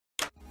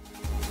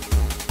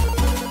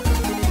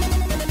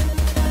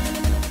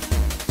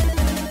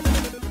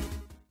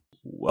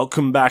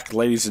Welcome back,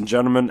 ladies and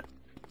gentlemen,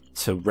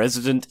 to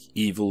Resident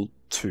Evil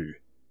 2.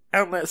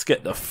 And let's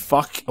get the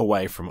fuck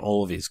away from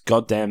all of these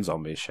goddamn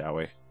zombies, shall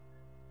we?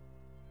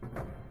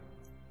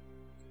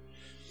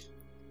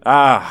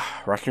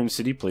 Ah, Raccoon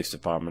City Police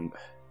Department.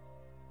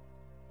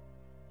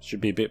 Should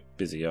be a bit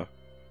busier.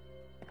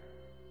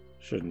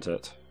 Shouldn't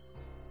it?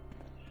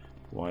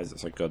 Why is it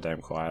so goddamn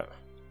quiet?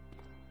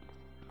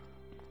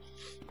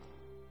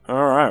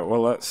 Alright, well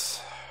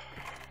let's...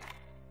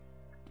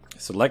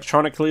 It's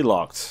electronically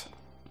locked.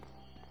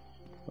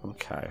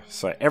 Okay,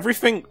 so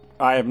everything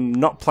I have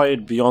not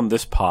played beyond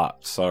this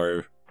part,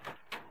 so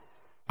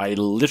I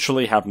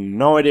literally have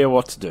no idea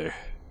what to do.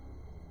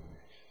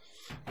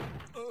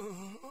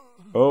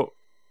 Oh,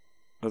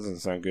 doesn't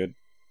sound good.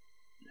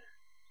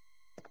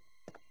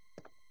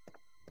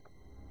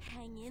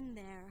 Hang in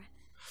there.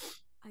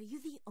 Are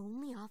you the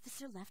only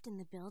officer left in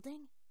the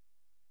building?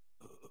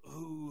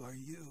 Who are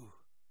you?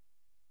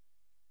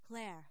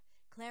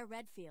 Claire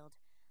Redfield.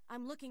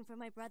 I'm looking for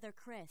my brother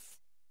Chris.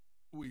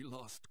 We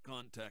lost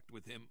contact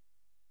with him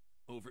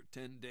over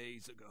 10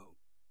 days ago.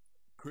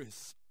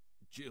 Chris,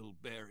 Jill,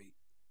 Barry.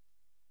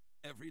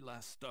 Every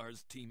last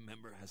STARS team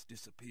member has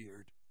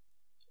disappeared.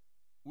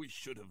 We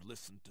should have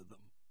listened to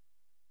them.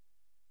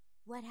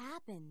 What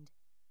happened?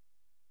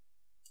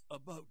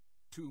 About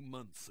 2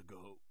 months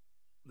ago,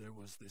 there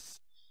was this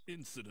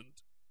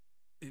incident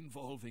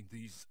involving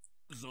these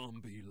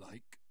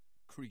zombie-like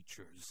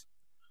creatures.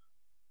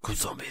 Good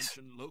zombies.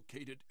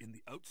 Located in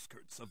the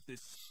outskirts of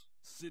this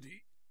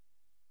city.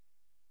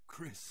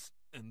 Chris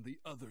and the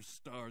other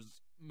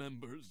STARS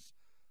members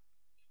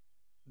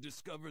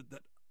discovered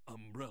that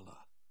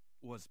Umbrella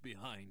was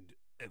behind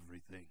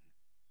everything,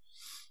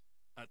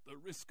 at the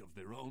risk of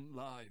their own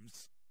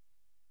lives.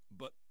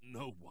 But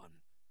no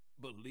one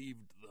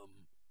believed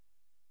them.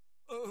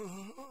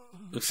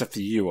 Except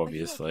for you,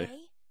 obviously. Are you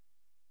okay?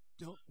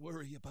 Don't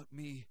worry about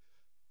me.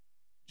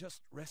 Just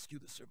rescue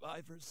the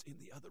survivors in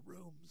the other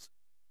rooms.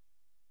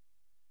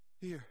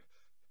 Here,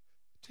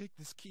 take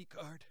this key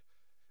card.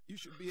 You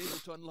should be able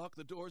to unlock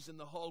the doors in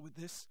the hall with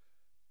this.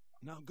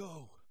 Now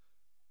go.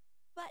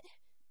 But...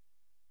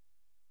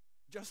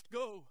 Just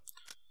go.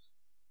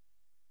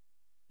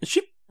 Is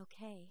she...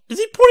 Okay. Is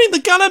he pointing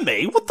the gun at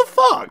me? What the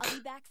fuck? I'll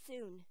be back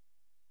soon.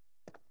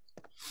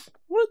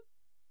 What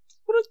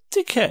a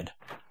dickhead.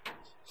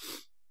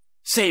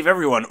 Save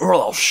everyone or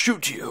I'll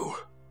shoot you.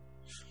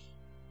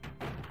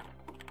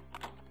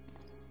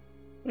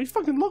 He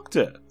fucking locked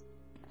it.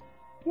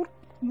 What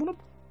a...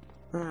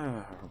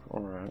 Ah,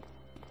 alright.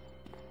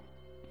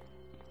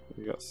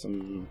 We got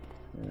some...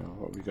 You know,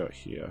 what we got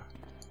here?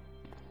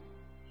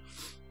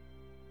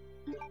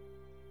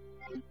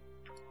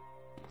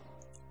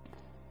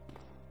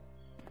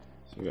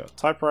 So we got a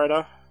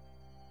typewriter.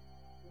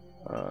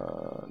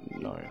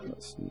 No,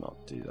 let's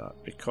not do that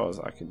because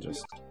I can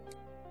just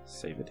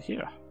save it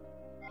here.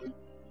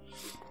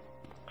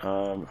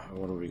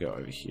 What do we got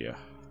over here?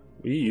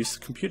 We use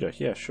the computer.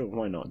 Yeah, sure,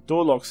 why not?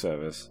 Door lock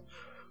service.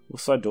 All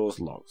side doors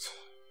locked.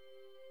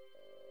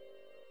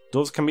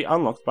 Doors can be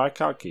unlocked by a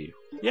card key.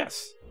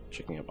 Yes.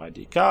 Checking up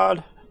ID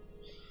card.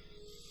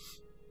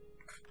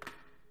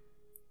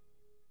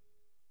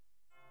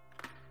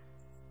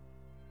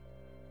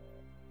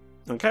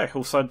 Okay,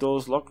 all side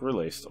doors locked,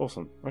 released.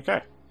 Awesome.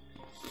 Okay.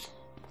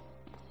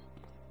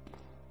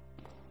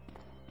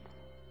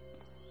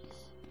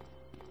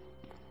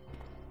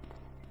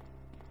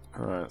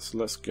 Alright, so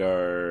let's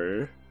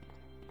go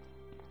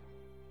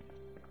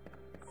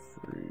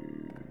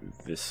through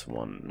this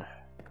one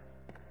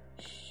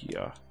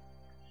here.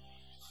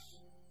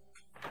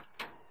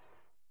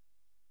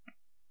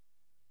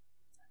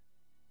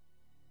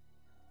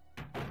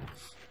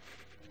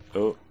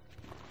 Oh,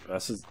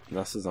 that's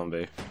a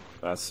zombie.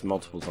 That's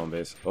multiple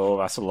zombies. Oh,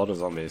 that's a lot of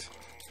zombies.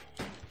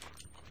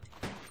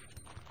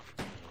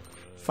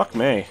 Fuck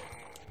me.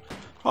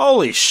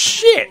 Holy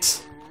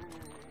shit!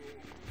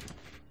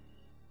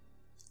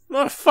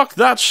 No, fuck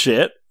that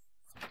shit.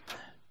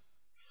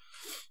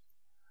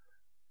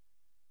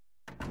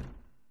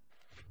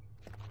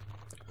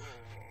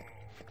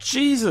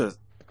 Jesus.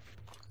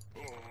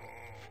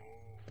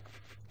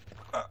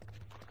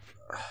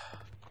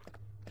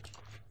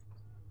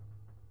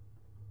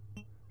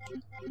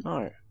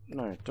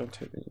 No, don't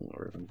take the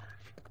ribbon.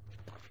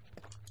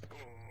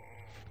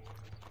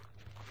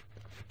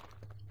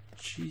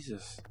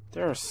 Jesus,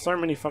 there are so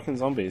many fucking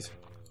zombies.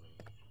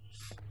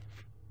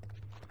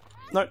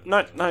 No,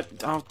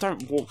 oh,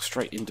 don't walk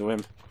straight into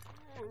him.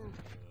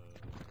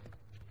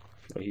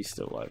 But he's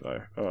still alive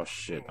though. Oh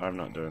shit, I'm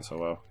not doing so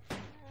well.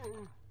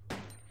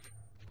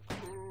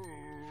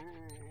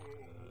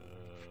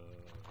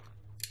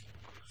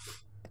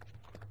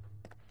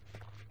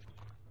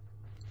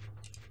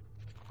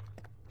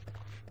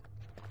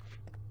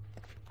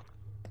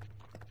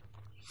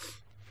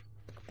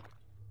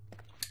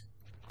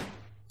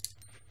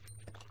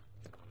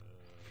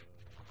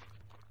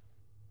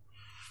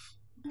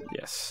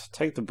 Yes,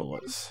 take the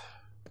bullets.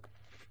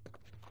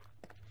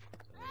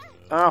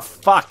 Ah,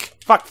 fuck!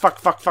 Fuck, fuck,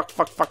 fuck, fuck,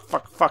 fuck, fuck,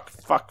 fuck, fuck,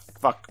 fuck,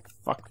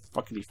 fuck,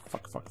 fuckity,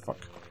 fuck, fuck, fuck.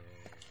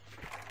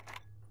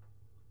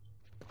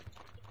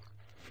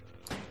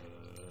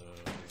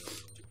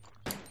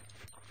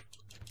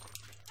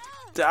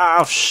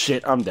 Oh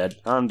shit, I'm dead.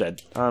 I'm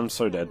dead. I'm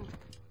so dead.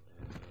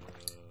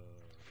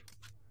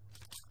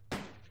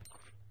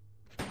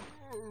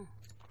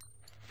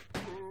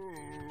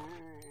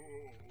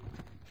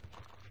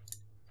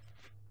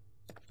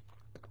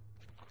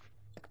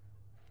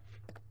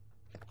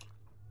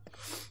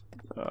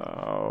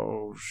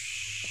 Oh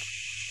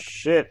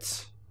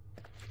shit.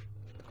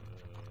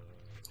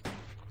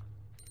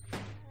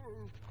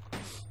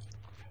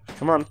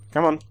 Come on,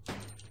 come on.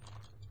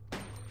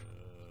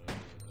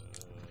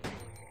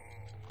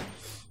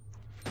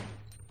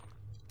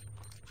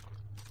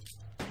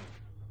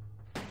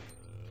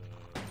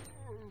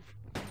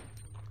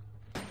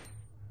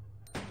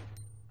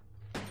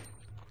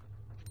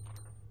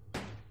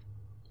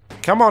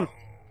 Come on,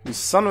 you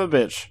son of a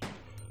bitch.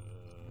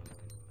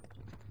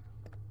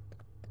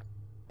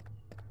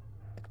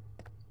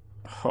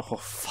 Oh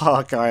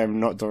fuck, I am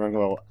not doing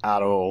well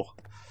at all.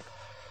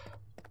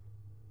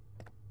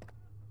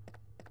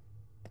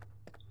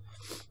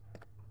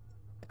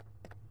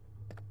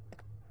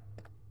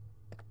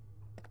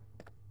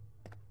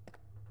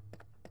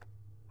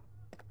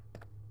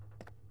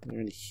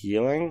 Any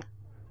healing?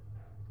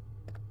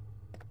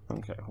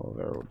 Okay, well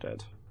they're all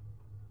dead.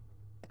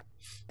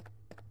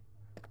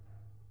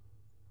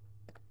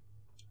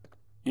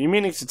 You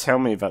meaning to tell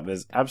me that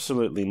there's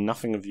absolutely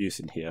nothing of use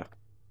in here?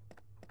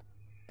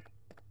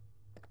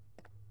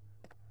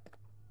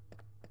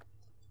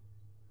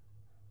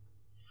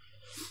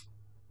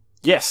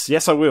 Yes,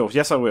 yes I will,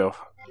 yes I will.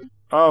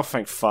 Oh,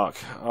 thank fuck.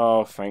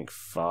 Oh, thank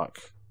fuck.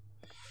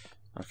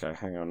 Okay,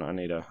 hang on, I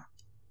need a...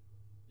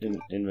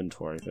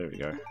 inventory, there we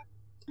go.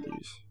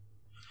 Use.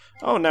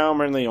 Oh, now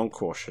I'm only on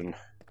caution.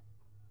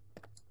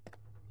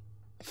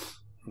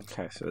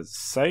 Okay, so it's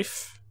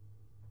safe.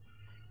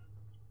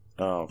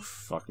 Oh,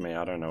 fuck me,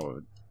 I don't know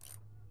what...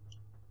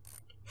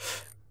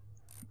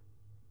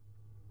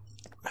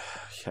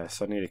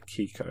 Yes, I need a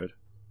key code.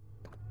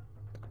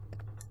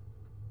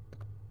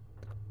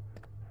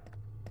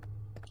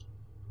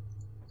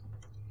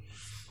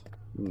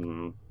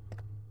 It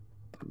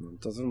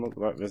doesn't look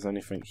like there's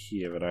anything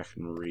here that I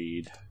can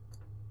read.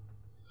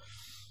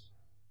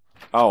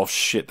 Oh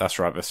shit, that's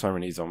right, there's so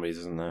many zombies,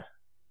 isn't there?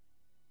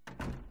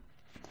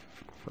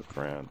 Look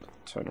around,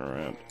 turn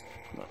around.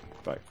 No,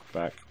 back,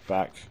 back,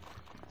 back.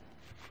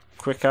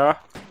 Quicker.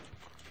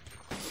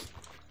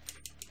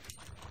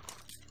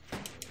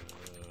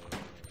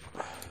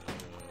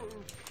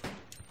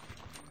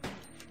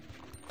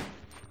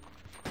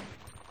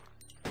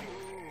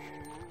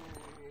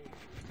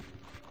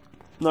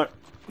 No,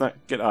 no,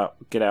 get out,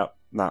 get out.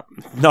 No,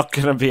 not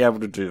gonna be able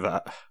to do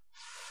that.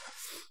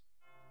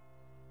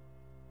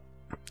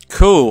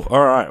 Cool,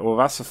 alright, well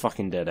that's a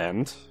fucking dead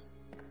end.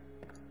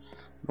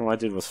 All I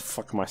did was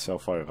fuck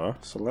myself over,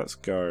 so let's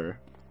go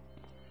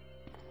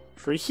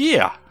through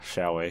here,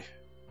 shall we?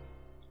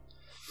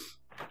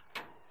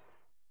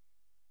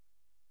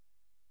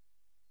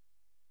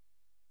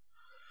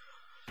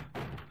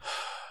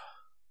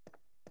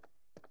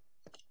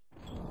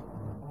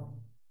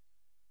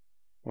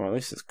 Well, at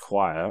least it's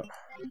quiet.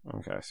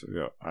 Okay, so we've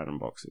got item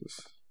boxes.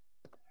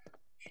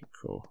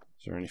 Cool.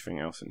 Is there anything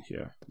else in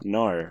here?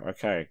 No.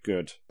 Okay,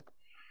 good.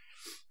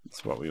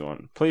 That's what we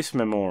want. Police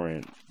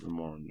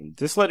memorandum.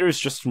 This letter is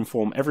just to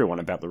inform everyone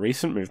about the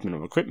recent movement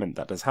of equipment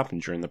that has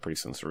happened during the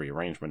precinct's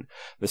rearrangement.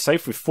 The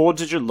safe with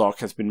 4-digit lock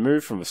has been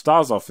moved from the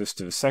STARS office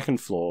to the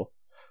second floor,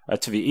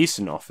 to the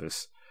Eastern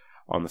office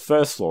on the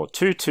first floor,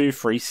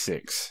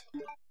 2236.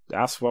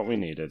 That's what we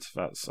needed.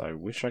 I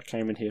wish I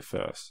came in here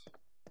first.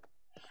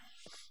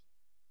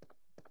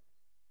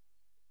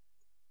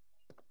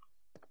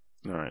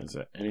 Alright, is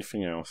there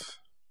anything else?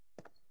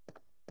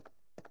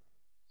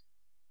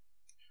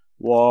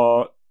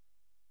 What?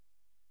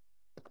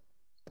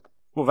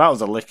 Well, that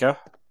was a liquor.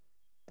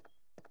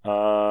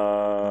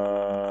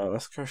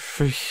 Let's go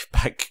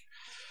back.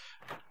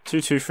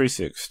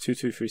 2236,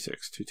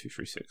 2236,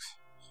 2236.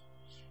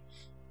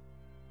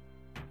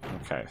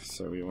 Okay,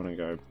 so we want to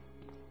go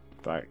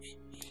back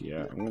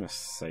here. I'm going to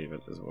save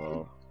it as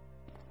well.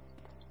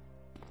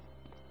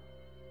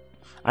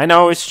 I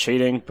know it's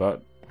cheating,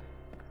 but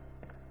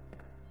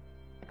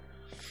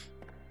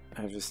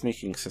I have a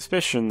sneaking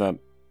suspicion that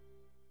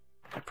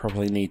I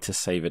probably need to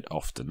save it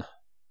often.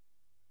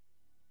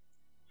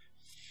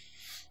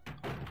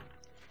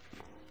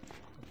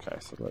 Okay,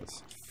 so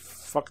let's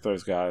fuck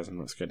those guys and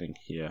let's get in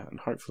here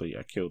and hopefully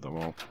I killed them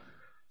all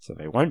so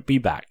they won't be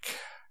back.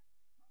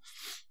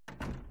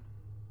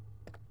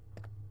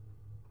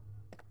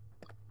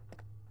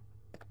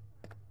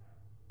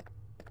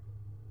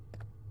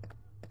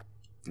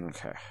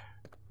 Okay.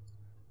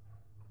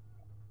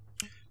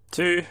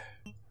 2,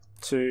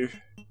 2,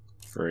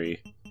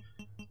 3,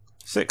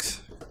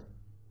 6.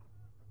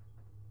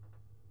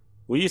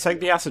 Will you take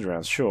the acid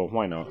rounds? Sure,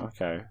 why not?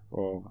 Okay,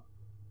 well...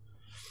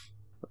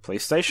 The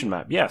police station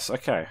map. Yes,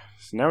 okay.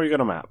 So now we've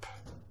got a map.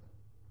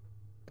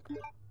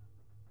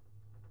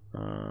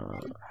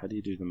 How do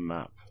you do the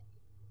map?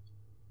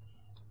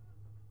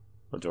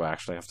 Or do I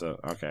actually have to...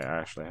 Okay, I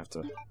actually have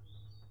to...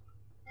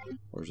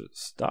 Or is it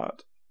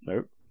start?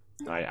 Nope.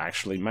 I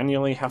actually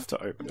manually have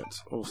to open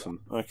it.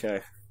 Awesome.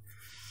 Okay.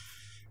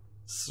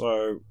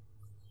 So...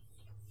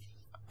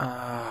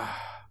 okay,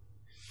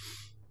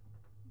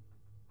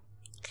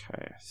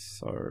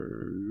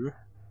 so...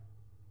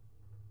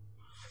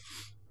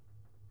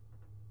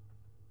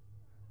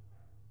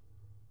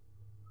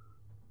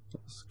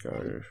 let's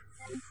go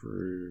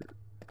through...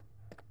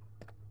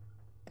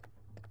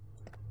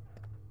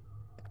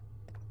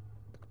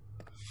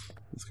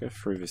 let's go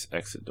through this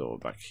exit door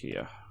back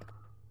here.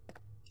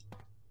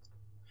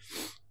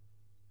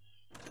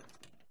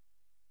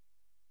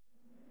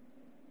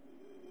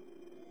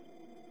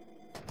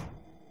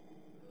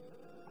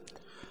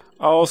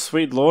 Oh,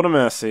 sweet Lord of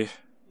Mercy.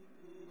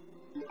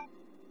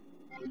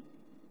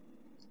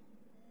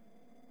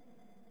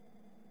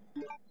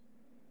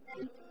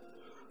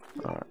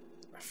 Alright.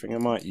 I think I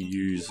might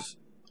use...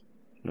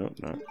 no,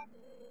 no.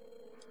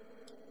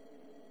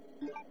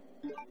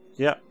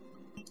 Yep.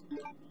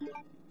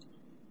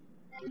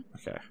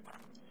 Okay.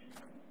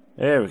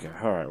 There we go.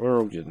 Alright, we're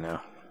all good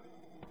now.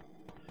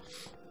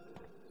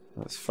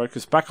 Let's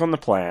focus back on the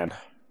plan.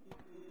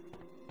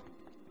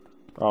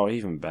 Oh,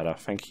 even better.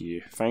 Thank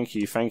you. Thank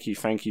you, thank you,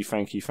 thank you,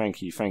 thank you,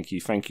 thank you, thank you,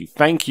 thank you,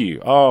 thank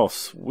you. Oh,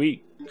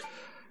 sweet.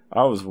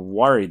 I was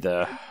worried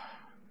there.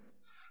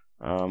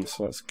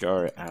 So let's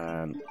go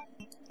and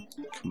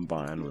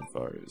combine with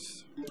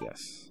those.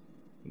 Yes.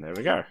 And there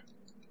we go.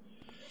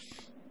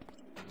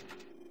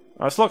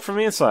 Oh, it's locked from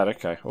the inside.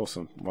 Okay,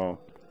 awesome. Well,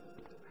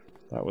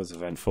 that was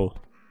eventful.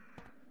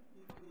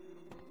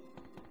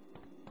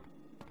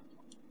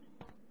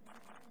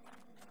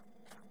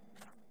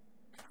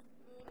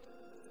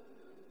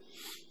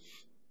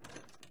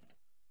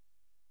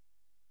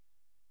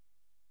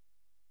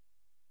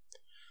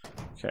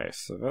 Okay,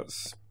 so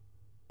that's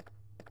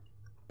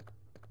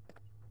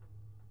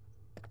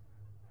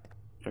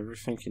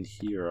everything in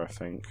here, I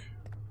think.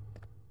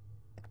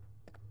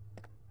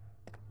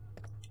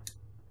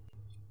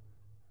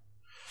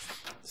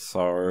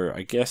 So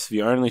I guess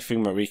the only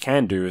thing that we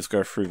can do is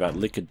go through that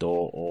liquor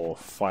door or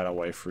fight our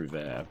way through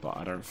there, but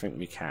I don't think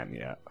we can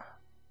yet.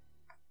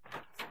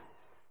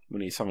 We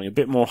need something a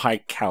bit more high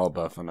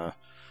caliber than a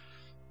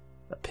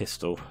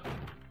pistol.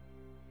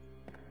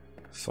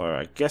 So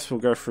I guess we'll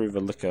go through the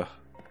liquor,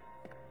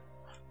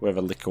 where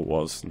the liquor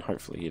was, and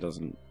hopefully he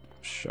doesn't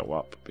show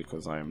up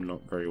because I am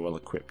not very well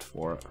equipped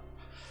for it.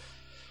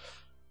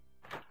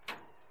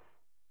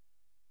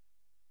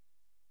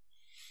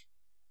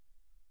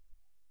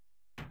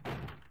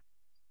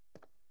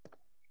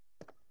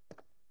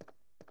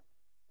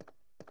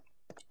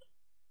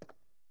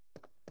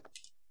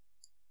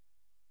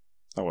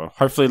 Oh well,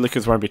 hopefully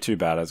liquors won't be too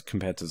bad as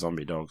compared to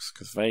zombie dogs,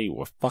 because they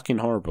were fucking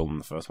horrible in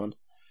the first one.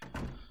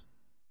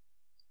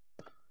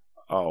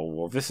 Oh,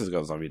 well this has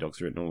got zombie dogs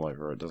written all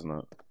over it, doesn't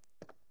it?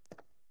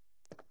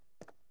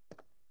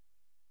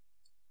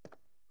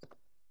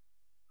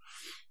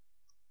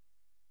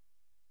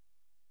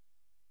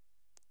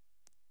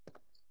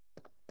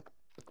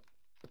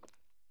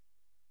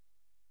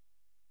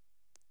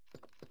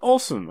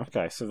 Awesome!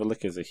 Okay, so the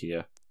liquors are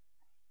here.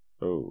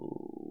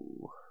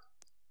 Oh.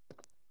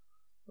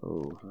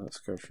 Oh, let's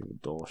go through the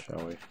door,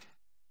 shall we?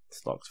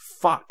 It's locked.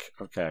 Fuck!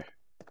 Okay.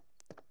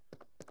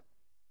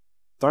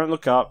 Don't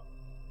look up.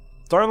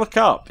 Don't look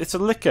up! It's a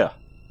liquor!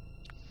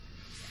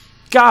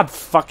 God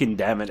fucking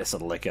damn it, it's a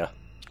liquor.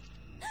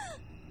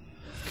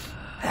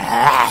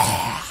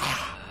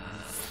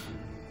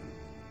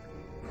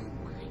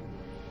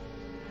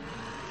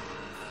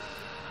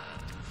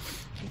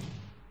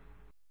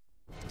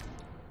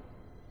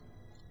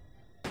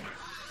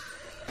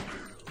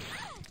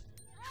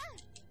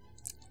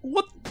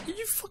 What? Are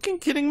you fucking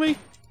kidding me?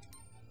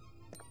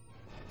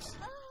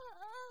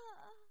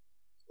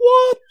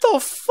 What the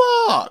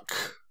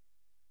fuck?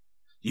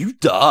 You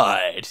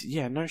died.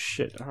 Yeah, no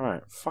shit.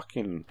 Alright,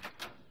 fucking...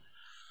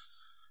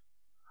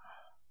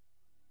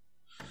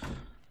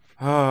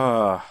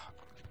 Alright,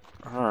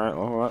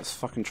 well, let's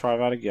fucking try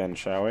that again,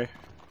 shall we?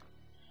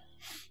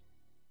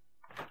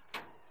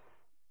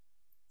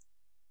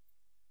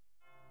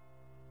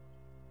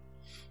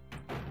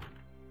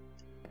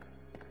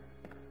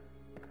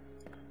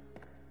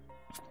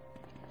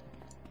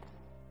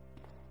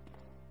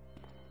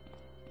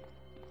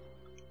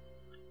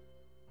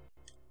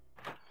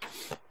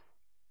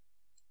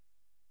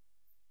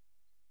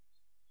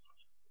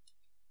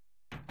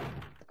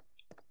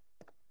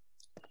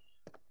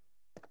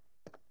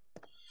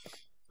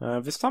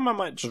 This time I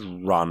might just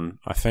run,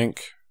 I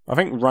think. I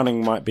think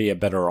running might be a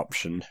better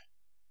option.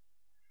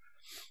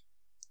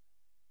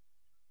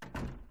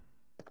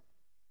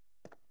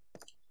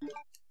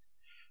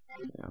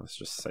 Yeah, let's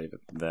just save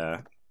it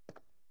there.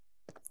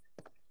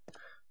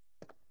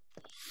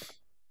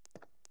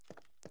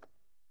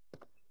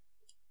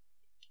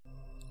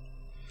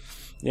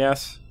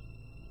 Yes,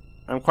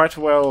 I'm quite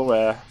well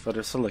aware that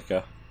it's a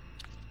liquor.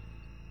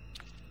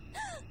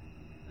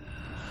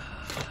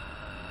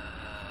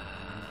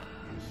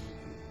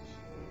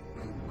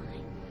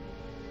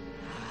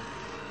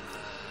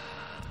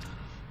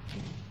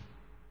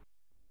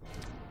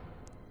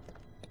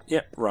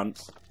 Yep, run.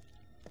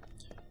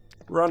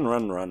 Run,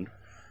 run, run.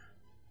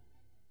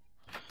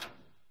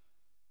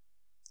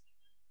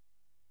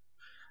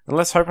 And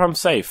let's hope I'm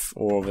safe,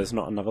 or there's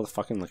not another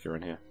fucking liquor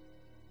in here.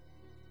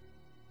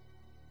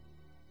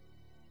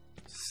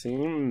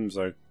 Seems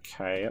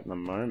okay at the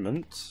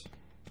moment.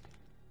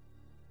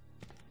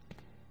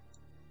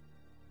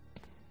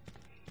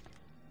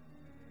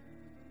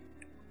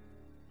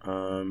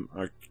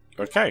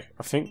 Okay,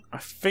 I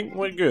think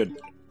we're good.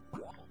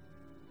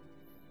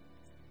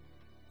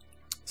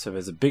 So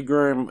there's a big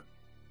room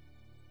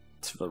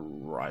to the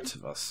right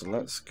of us. So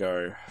let's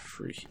go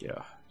through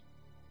here.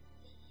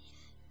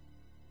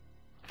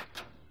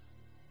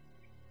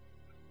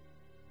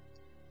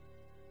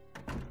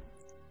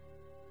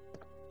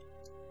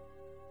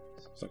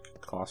 It's like a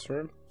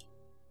classroom.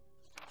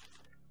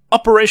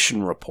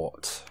 Operation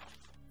report.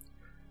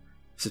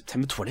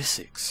 September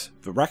 26.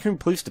 The Raccoon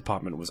Police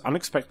Department was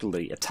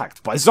unexpectedly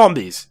attacked by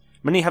zombies.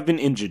 Many have been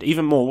injured,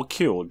 even more were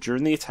killed.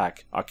 During the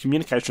attack, our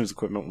communications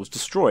equipment was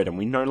destroyed and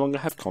we no longer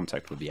have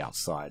contact with the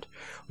outside.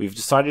 We have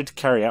decided to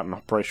carry out an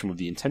operation with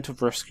the intent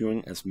of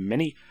rescuing as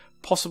many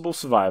possible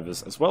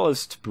survivors, as well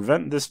as to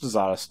prevent this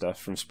disaster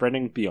from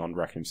spreading beyond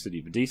Raccoon City.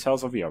 The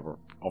details of the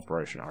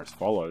operation are as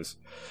follows.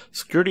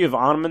 Security of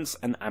armaments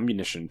and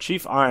ammunition.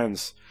 Chief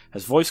Irons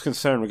has voiced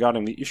concern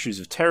regarding the issues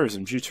of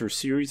terrorism due to a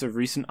series of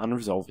recent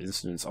unresolved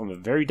incidents. On the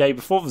very day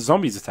before the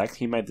zombies attacked,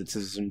 he made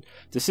the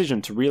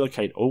decision to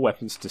relocate all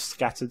weapons to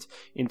scattered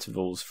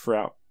intervals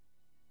throughout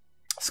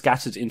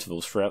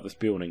this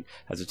building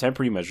as a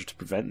temporary measure to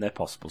prevent their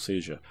possible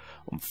seizure.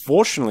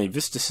 Unfortunately,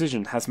 this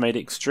decision has made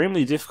it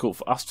extremely difficult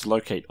for us to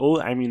locate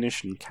all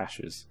ammunition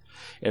caches.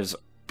 It has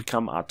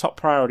become our top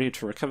priority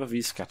to recover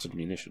these scattered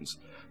munitions.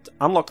 To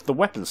unlock the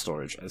weapon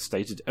storage, as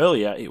stated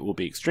earlier, it will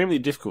be extremely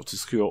difficult to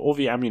secure all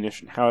the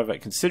ammunition. However, a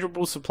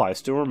considerable supply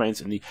still remains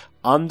in the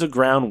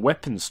underground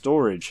weapon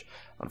storage.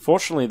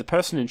 Unfortunately, the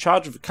person in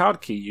charge of the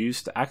card key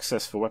used to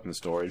access the weapon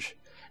storage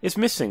is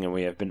missing, and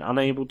we have been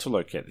unable to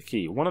locate the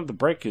key. One of the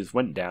breakers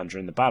went down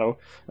during the battle,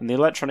 and the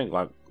electronic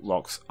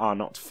locks are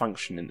not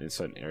functioning in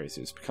certain areas.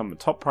 It has become a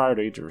top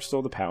priority to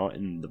restore the power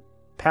in the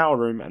power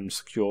room and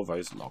secure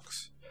those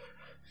locks.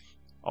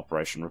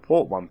 Operation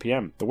report, 1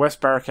 PM. The west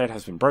barricade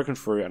has been broken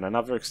through and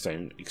another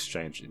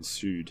exchange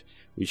ensued.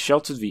 We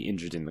sheltered the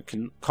injured in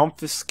the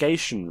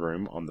confiscation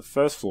room on the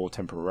first floor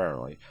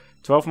temporarily.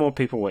 12 more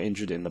people were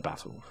injured in the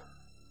battle.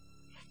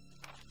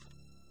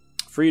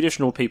 3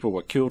 additional people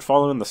were killed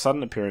following the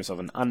sudden appearance of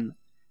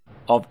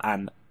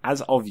an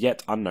as of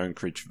yet unknown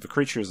creature. The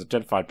creature is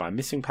identified by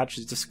missing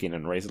patches of skin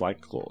and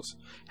razor-like claws.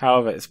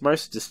 However, its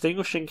most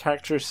distinguishing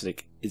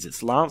characteristic is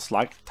its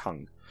lance-like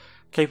tongue,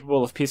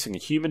 capable of piercing a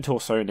human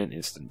torso in an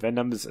instant. Their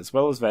numbers as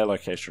well as their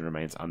location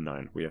remains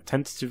unknown. We have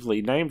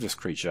tentatively named this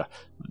creature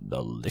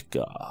the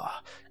Licker,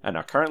 and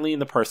are currently in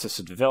the process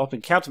of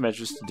developing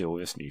countermeasures to deal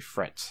with this new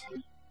threat.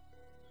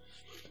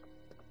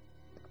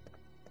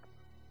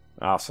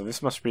 Ah, so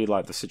this must be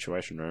like the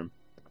situation room.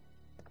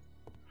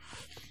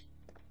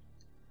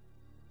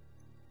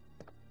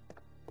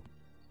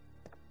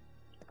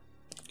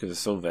 Because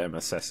it's all them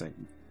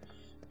assessing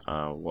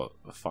what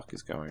the fuck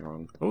is going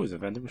on. Oh, is it a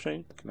vending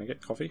machine? Can I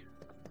get coffee?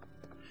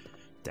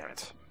 Damn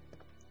it.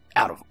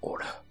 Out of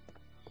order.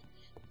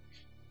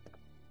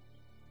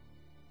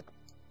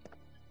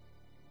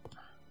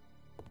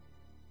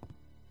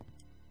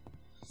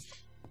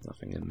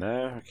 Nothing in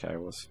there. Okay,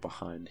 what's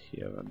behind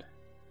here then?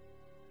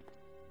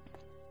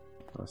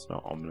 That's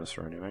not ominous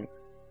or anything.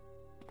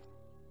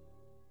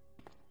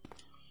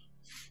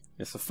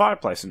 It's a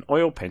fireplace. An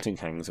oil painting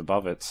hangs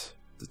above it.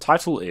 The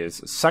title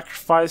is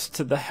Sacrifice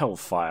to the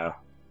Hellfire.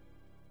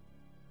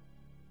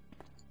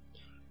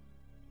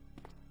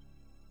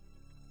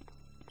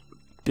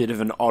 Bit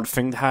of an odd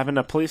thing to have in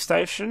a police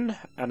station,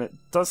 and it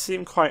does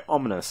seem quite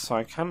ominous, so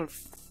I kind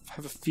of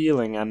have a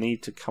feeling I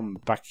need to come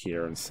back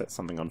here and set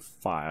something on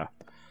fire.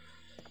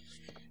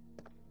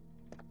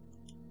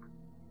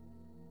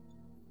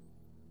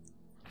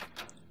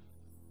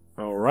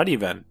 Alrighty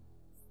then.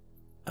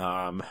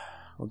 I'll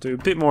do a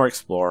bit more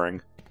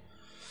exploring.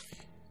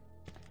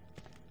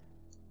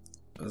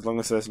 As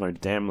long as there's no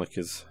damn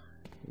liquors,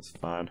 it's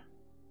fine.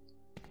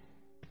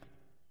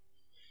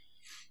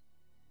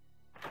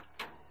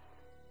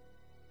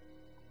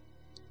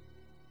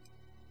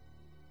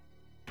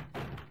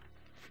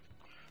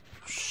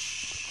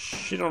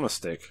 Shit on a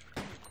stick.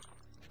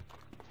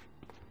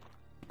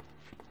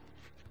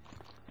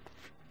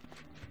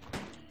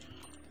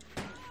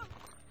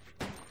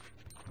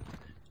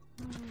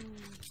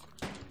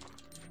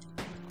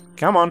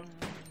 Come on.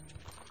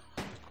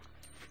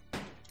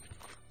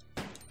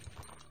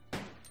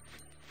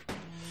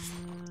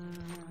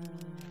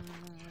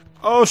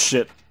 Oh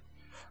shit.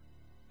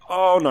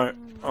 Oh no.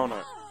 Oh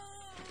no.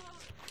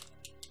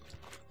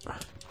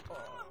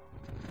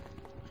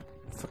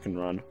 Fucking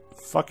run.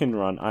 Fucking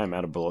run. I am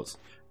out of bullets.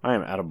 I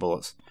am out of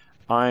bullets.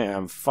 I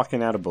am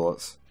fucking out of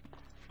bullets.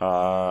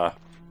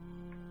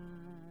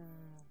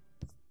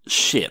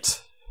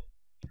 Shit.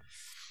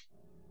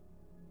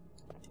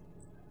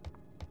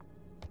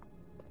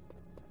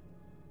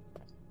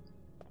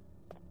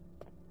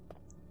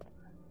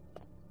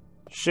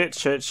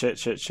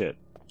 Shit.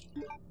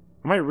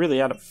 Am I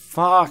really out of...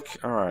 Fuck!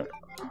 Alright.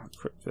 I'll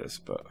equip this,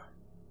 but...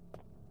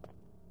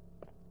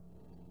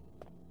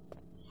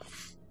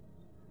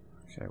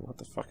 Okay, what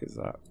the fuck is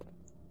that?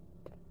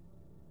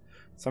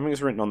 Something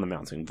is written on the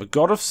mountain. The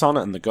god of sun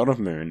and the god of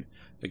moon,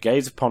 the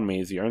gaze upon me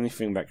is the only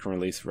thing that can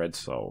release red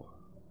soul.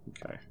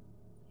 Okay.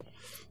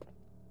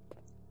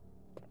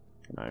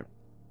 Can I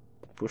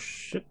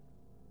push it?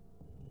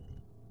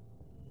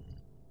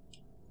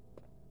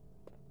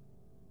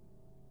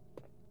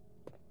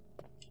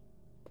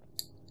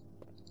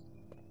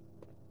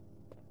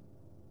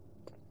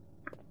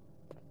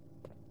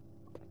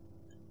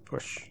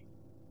 Push.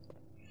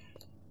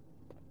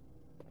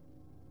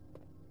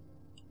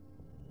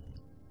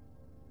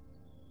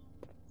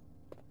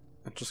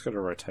 I just gotta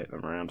rotate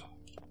them around.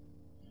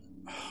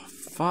 Oh,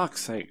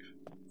 fuck's sake.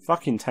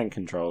 Fucking tank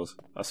controls.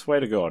 I swear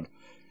to God.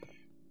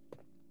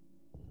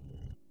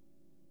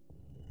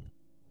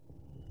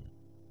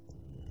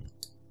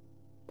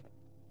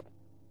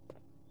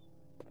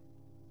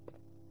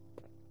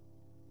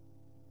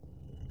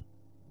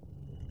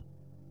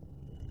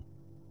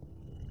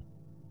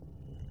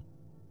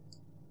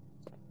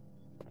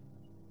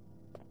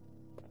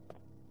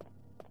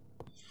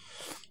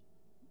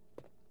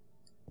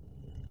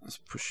 Let's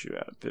push you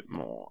out a bit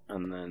more,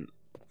 and then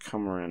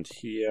come around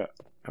here,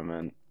 and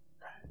then...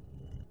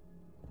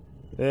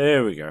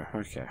 There we go,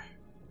 okay.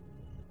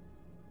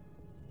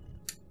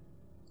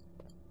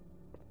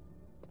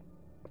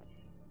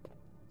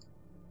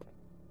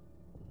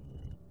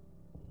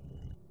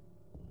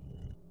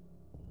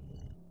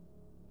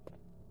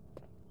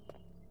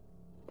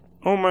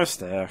 Almost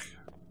there.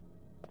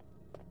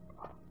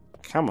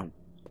 Come on.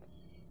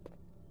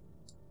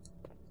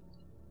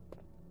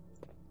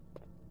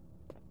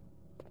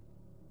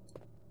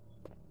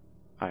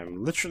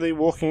 I'm literally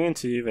walking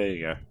into you. There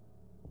you go.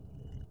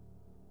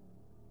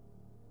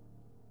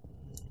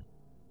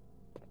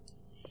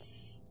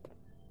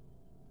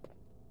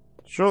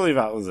 Surely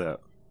that was it.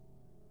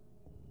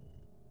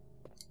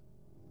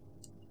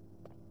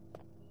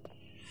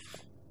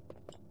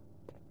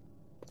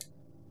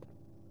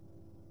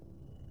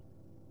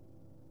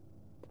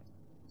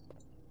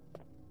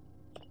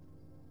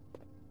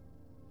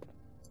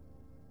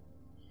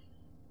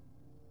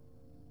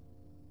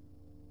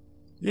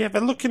 Yeah,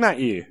 they're looking at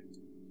you.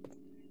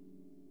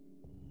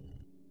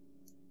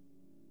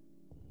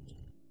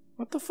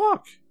 What the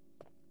fuck?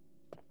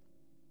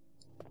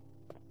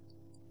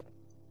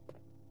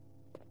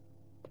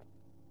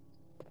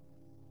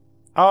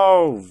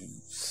 Oh,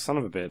 son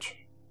of a bitch.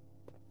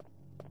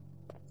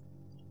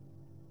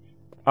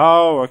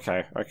 Oh,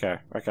 okay,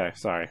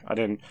 sorry. I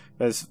didn't...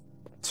 There's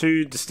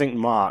two distinct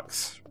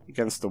marks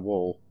against the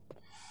wall.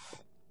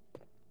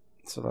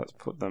 So let's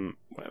put them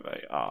where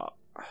they are.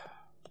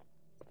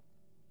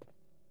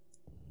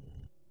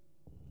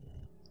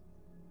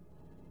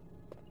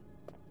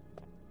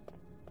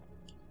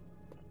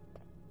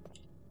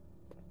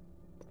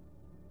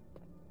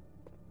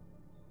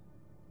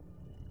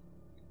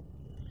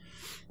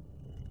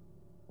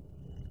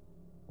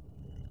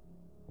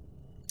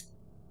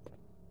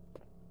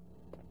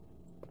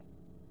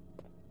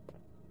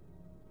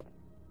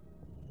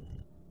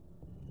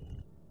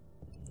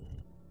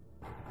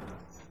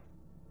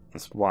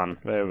 That's one.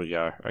 There we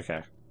go.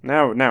 Okay.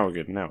 Now we're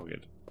good. Now we're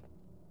good.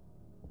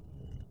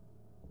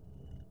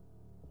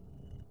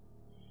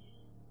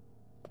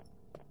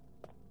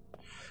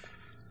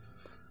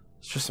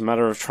 It's just a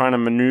matter of trying to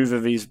maneuver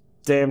these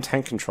damn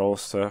tank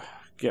controls to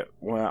get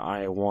where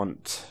I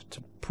want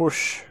to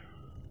push.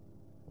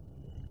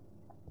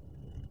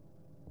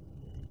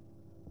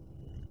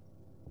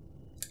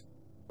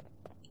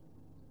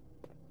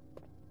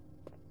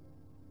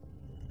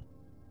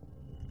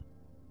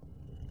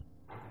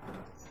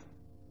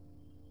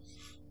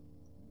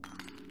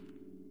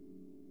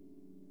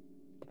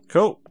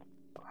 Cool.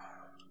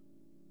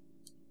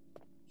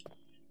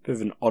 Bit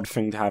of an odd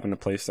thing to have in a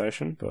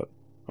PlayStation, but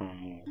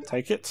I'll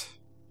take it.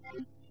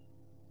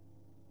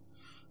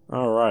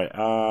 Alright,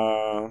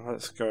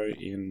 let's go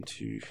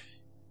into...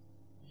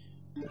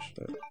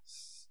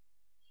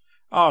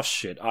 Oh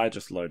shit, I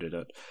just loaded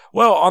it.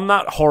 Well, on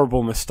that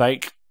horrible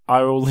mistake,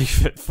 I will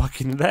leave it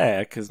fucking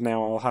there, because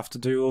now I'll have to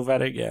do all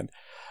that again.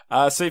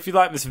 So if you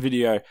like this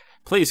video,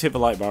 please hit the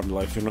like button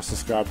below if you want to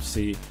subscribe to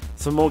see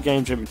some more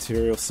Game Gent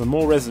material, some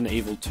more Resident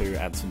Evil 2,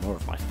 and some more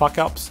of my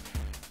fuck-ups.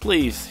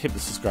 Please hit the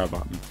subscribe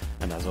button,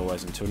 and as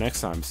always, until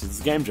next time, this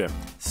is Game Gent,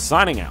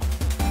 signing out.